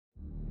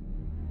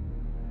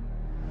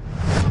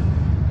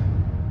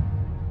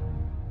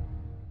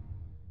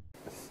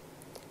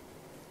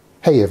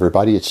Hey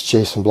everybody, it's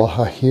Jason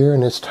Blaha here,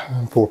 and it's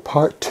time for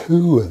part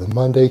 2 of the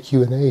Monday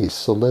Q&As,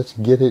 so let's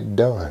get it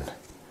done.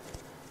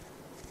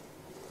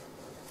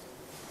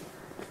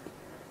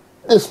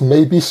 This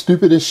may be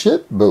stupid as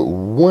shit, but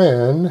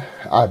when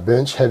I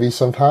bench heavy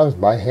sometimes,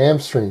 my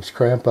hamstrings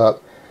cramp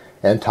up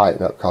and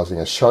tighten up, causing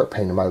a sharp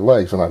pain in my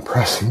legs when I'm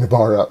pressing the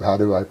bar up. How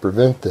do I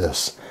prevent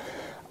this?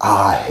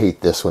 I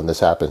hate this when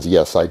this happens.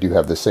 Yes, I do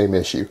have the same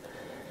issue.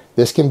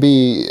 This can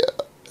be...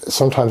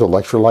 Sometimes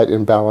electrolyte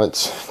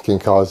imbalance can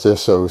cause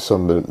this, so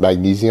some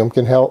magnesium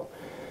can help.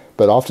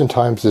 But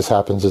oftentimes this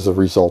happens as a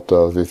result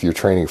of, if you're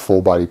training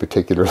full body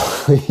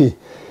particularly,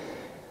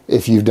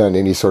 if you've done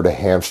any sort of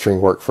hamstring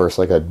work first,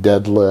 like a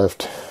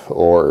deadlift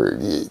or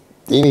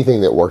anything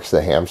that works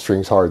the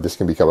hamstrings hard, this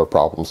can become a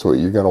problem. So what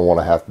you're going to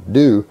want to have to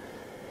do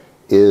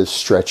is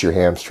stretch your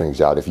hamstrings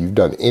out. If you've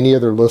done any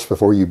other lifts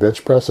before you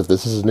bench press, if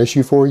this is an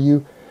issue for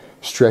you,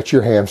 stretch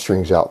your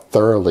hamstrings out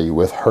thoroughly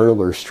with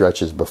hurdler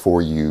stretches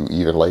before you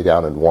even lay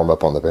down and warm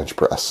up on the bench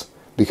press.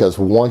 Because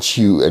once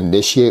you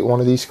initiate one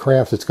of these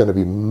cramps, it's going to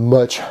be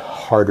much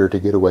harder to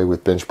get away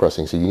with bench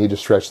pressing. So you need to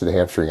stretch the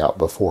hamstring out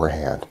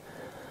beforehand.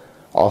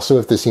 Also,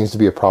 if this seems to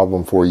be a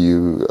problem for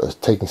you,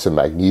 taking some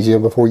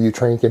magnesium before you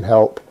train can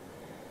help.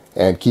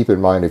 And keep in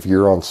mind, if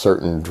you're on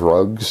certain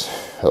drugs,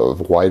 a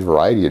wide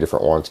variety of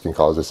different ones can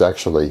cause this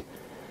actually,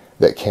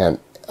 that can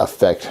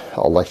affect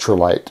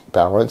electrolyte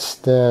balance,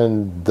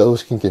 then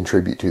those can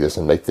contribute to this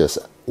and make this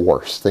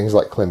worse. Things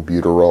like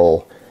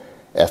clenbuterol,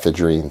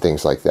 ephedrine,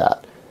 things like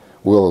that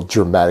will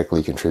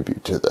dramatically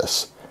contribute to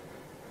this.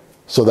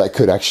 So that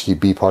could actually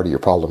be part of your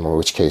problem, in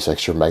which case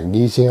extra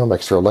magnesium,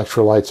 extra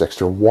electrolytes,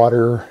 extra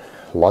water,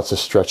 lots of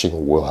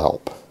stretching will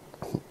help.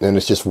 And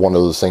it's just one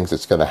of those things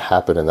that's going to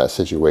happen in that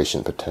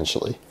situation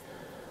potentially.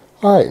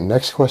 Alright,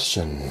 next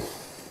question.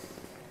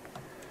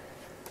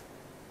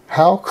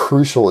 How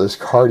crucial is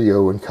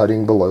cardio when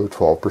cutting below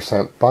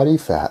 12% body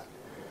fat?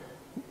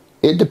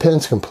 It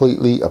depends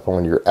completely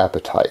upon your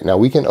appetite. Now,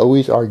 we can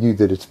always argue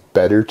that it's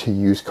better to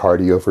use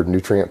cardio for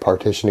nutrient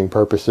partitioning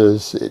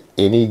purposes at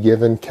any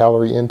given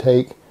calorie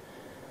intake.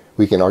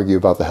 We can argue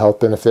about the health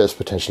benefits,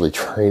 potentially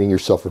training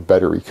yourself for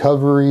better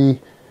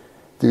recovery,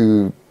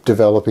 through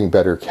developing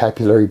better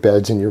capillary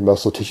beds in your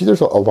muscle tissue.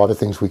 There's a lot of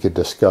things we could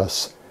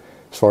discuss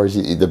as far as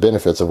the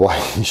benefits of why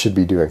you should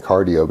be doing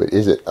cardio, but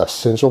is it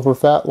essential for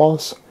fat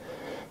loss?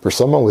 For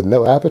someone with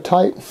no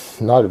appetite,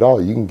 not at all.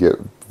 You can get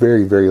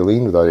very, very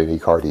lean without any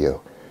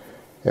cardio.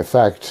 In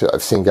fact,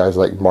 I've seen guys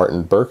like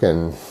Martin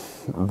Birkin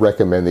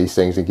recommend these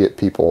things and get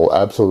people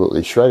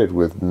absolutely shredded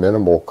with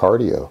minimal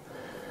cardio.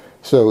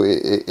 So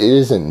it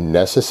isn't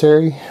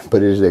necessary,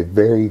 but it is a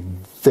very,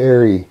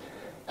 very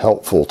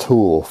helpful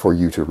tool for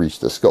you to reach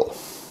this goal.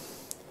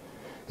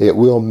 It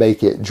will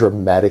make it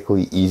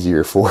dramatically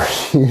easier for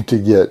you to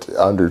get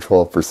under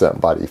 12%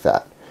 body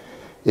fat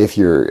if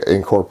you're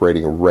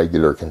incorporating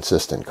regular,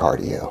 consistent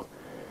cardio.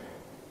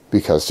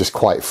 Because just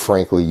quite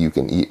frankly, you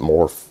can eat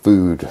more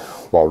food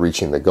while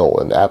reaching the goal.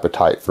 And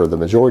appetite for the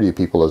majority of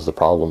people is the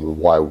problem of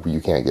why you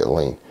can't get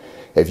lean.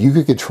 If you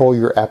could control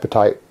your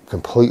appetite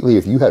completely,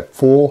 if you had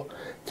full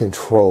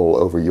control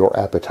over your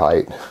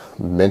appetite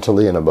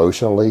mentally and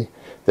emotionally,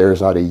 there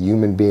is not a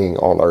human being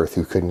on earth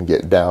who couldn't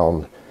get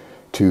down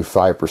to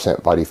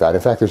 5% body fat.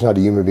 In fact, there's not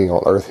a human being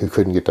on earth who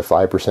couldn't get to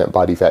 5%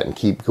 body fat and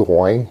keep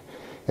going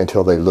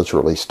until they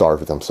literally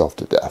starve themselves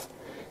to death.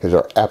 Because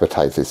our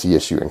appetite is the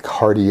issue, and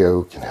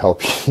cardio can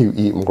help you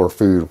eat more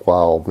food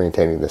while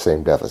maintaining the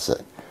same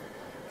deficit.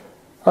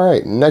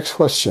 Alright, next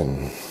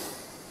question.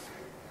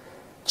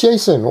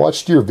 Jason,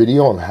 watched your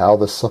video on how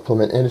the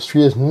supplement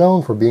industry is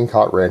known for being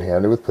caught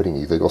red-handed with putting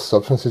illegal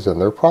substances in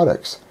their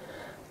products.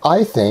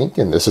 I think,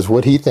 and this is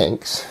what he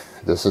thinks,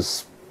 this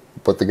is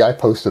what the guy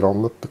posted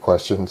on the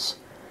questions,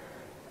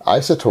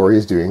 Isatori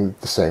is doing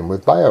the same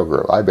with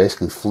bio-gro. I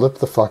basically flipped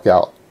the fuck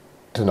out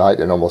tonight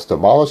and almost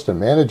demolished a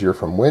manager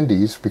from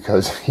Wendy's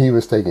because he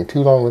was taking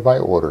too long with my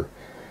order.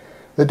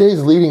 The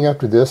days leading up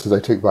to this, as I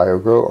took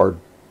bio-gro, are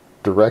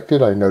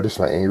directed. I noticed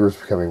my anger was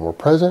becoming more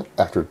present.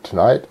 After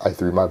tonight, I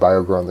threw my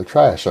bio-gro in the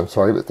trash. I'm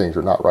sorry, but things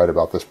are not right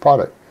about this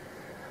product.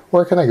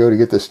 Where can I go to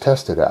get this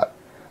tested at?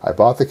 I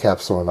bought the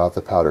capsule and not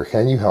the powder.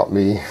 Can you help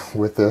me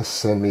with this?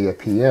 Send me a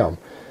PM.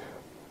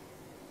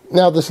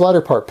 Now, this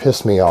latter part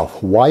pissed me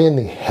off. Why in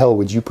the hell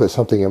would you put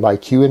something in my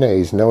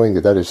Q&As knowing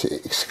that that is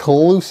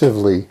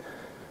exclusively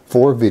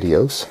for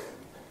videos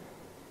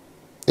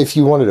if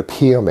you wanted a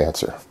PM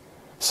answer?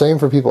 Same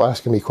for people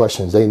asking me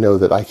questions they know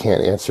that I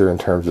can't answer in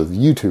terms of the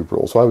YouTube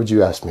rules. Why would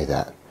you ask me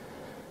that?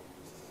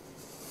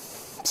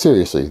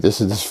 Seriously, this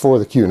is for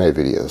the Q&A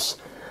videos.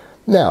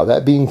 Now,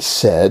 that being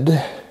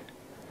said,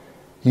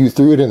 you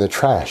threw it in the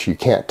trash. You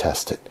can't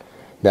test it.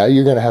 Now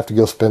you're going to have to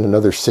go spend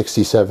another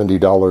 $60,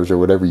 $70 or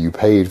whatever you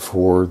paid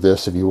for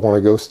this. If you want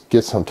to go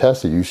get some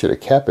tested, you should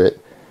have kept it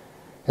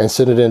and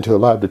sent it into a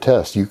lab to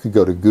test. You could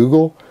go to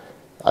Google.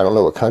 I don't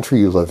know what country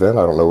you live in.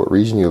 I don't know what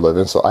region you live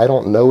in. So I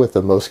don't know what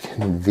the most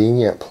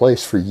convenient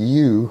place for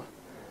you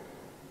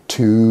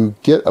to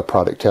get a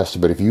product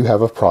tested. But if you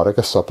have a product,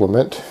 a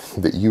supplement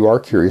that you are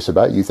curious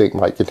about, you think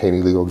might contain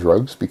illegal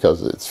drugs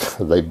because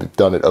they've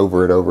done it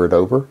over and over and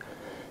over,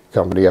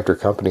 company after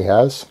company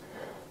has,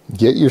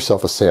 get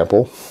yourself a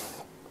sample,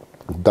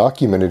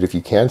 document it if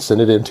you can,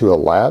 send it into a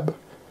lab,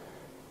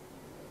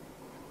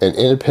 an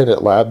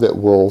independent lab that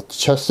will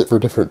test it for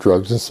different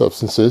drugs and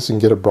substances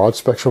and get a broad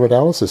spectrum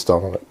analysis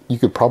done on it. You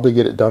could probably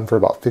get it done for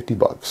about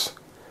 $50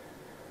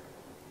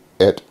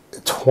 at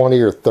 20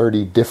 or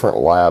 30 different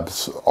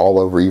labs all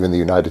over even the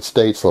United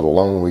States, let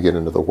alone when we get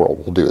into the world.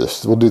 We'll do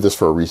this. We'll do this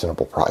for a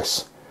reasonable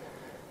price.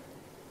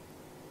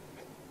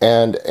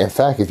 And in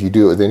fact, if you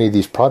do it with any of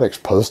these products,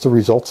 post the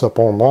results up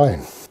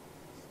online.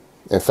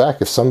 In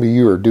fact, if some of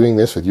you are doing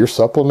this with your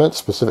supplements,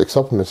 specific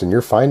supplements, and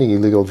you're finding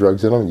illegal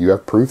drugs in them, you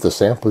have proof, the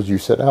samples you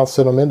sent out,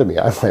 send them in to me.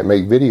 I might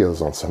make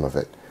videos on some of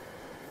it.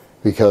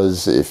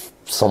 Because if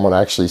someone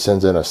actually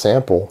sends in a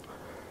sample,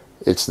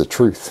 it's the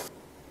truth.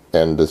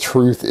 And the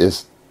truth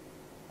is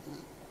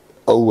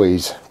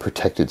always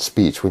protected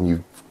speech when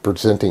you're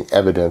presenting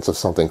evidence of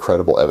something,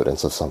 credible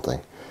evidence of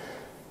something.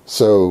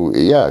 So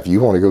yeah, if you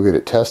want to go get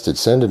it tested,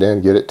 send it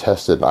in, get it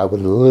tested, and I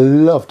would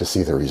love to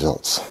see the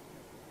results.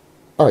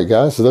 Alright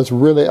guys, so that's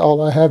really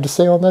all I have to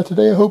say on that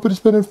today. I hope it has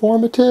been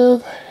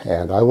informative,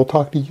 and I will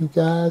talk to you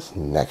guys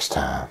next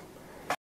time.